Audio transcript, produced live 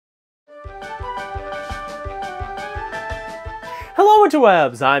Hello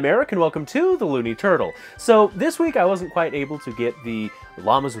interwebs, I'm Eric and welcome to The Looney Turtle. So this week I wasn't quite able to get the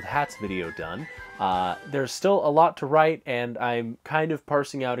Llamas with Hats video done. There's still a lot to write and I'm kind of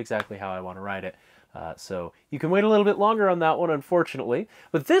parsing out exactly how I want to write it. So you can wait a little bit longer on that one, unfortunately.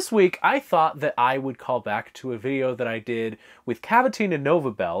 But this week I thought that I would call back to a video that I did with Cavatina and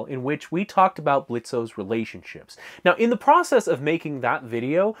Novabelle in which we talked about Blitzo's relationships. Now in the process of making that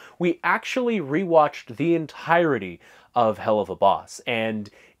video, we actually rewatched the entirety of Hellova Boss. And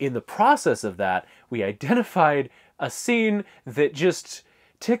in the process of that, we identified a scene that just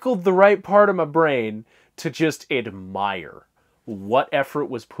tickled the right part of my brain to just admire what effort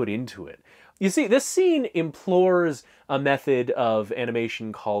was put into it. You see, this scene implores a method of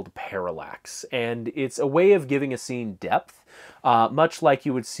animation called parallax, and it's a way of giving a scene depth, much like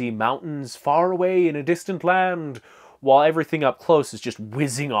you would see mountains far away in a distant land, while everything up close is just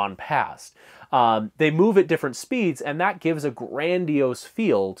whizzing on past. They move at different speeds, and that gives a grandiose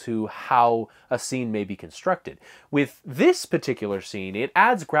feel to how a scene may be constructed. With this particular scene, it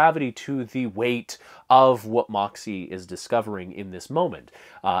adds gravity to the weight of what Moxie is discovering in this moment.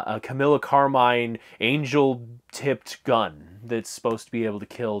 A Camilla Carmine angel-tipped gun that's supposed to be able to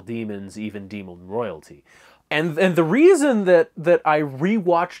kill demons, even demon royalty. And the reason that I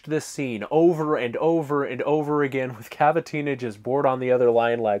rewatched this scene over and over and over again with Cavatina just bored on the other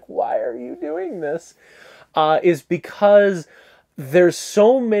line like, why are you doing this? Is because there's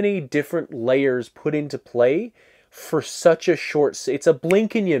so many different layers put into play for such a short... It's a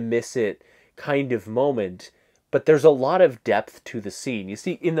blink and you miss it kind of moment, but there's a lot of depth to the scene. You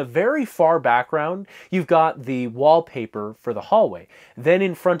see, in the very far background, you've got the wallpaper for the hallway. Then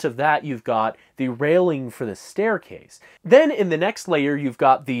in front of that, you've got the railing for the staircase. Then in the next layer, you've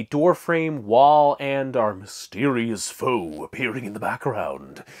got the doorframe, wall, and our mysterious foe appearing in the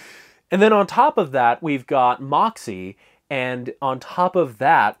background. And then on top of that, we've got Moxie, and on top of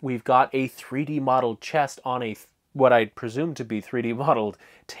that, we've got a 3D modeled chest on a, what I'd presume to be 3D modeled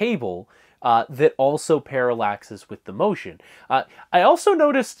table, that also parallaxes with the motion. I also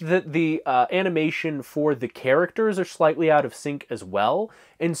noticed that the animation for the characters are slightly out of sync as well,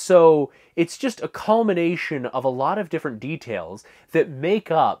 and so it's just a culmination of a lot of different details that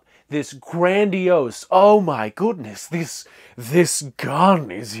make up this grandiose, oh my goodness, this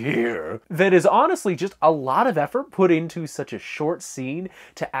gun is here. That is honestly just a lot of effort put into such a short scene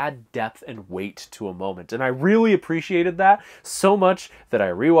to add depth and weight to a moment. And I really appreciated that so much that I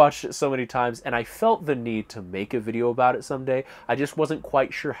rewatched it so many times and I felt the need to make a video about it someday. I just wasn't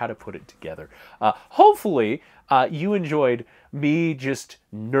quite sure how to put it together. Hopefully, you enjoyed me just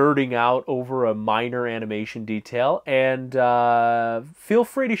nerding out over a minor animation detail, and feel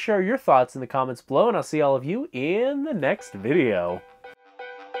free to share your thoughts in the comments below, and I'll see all of you in the next video.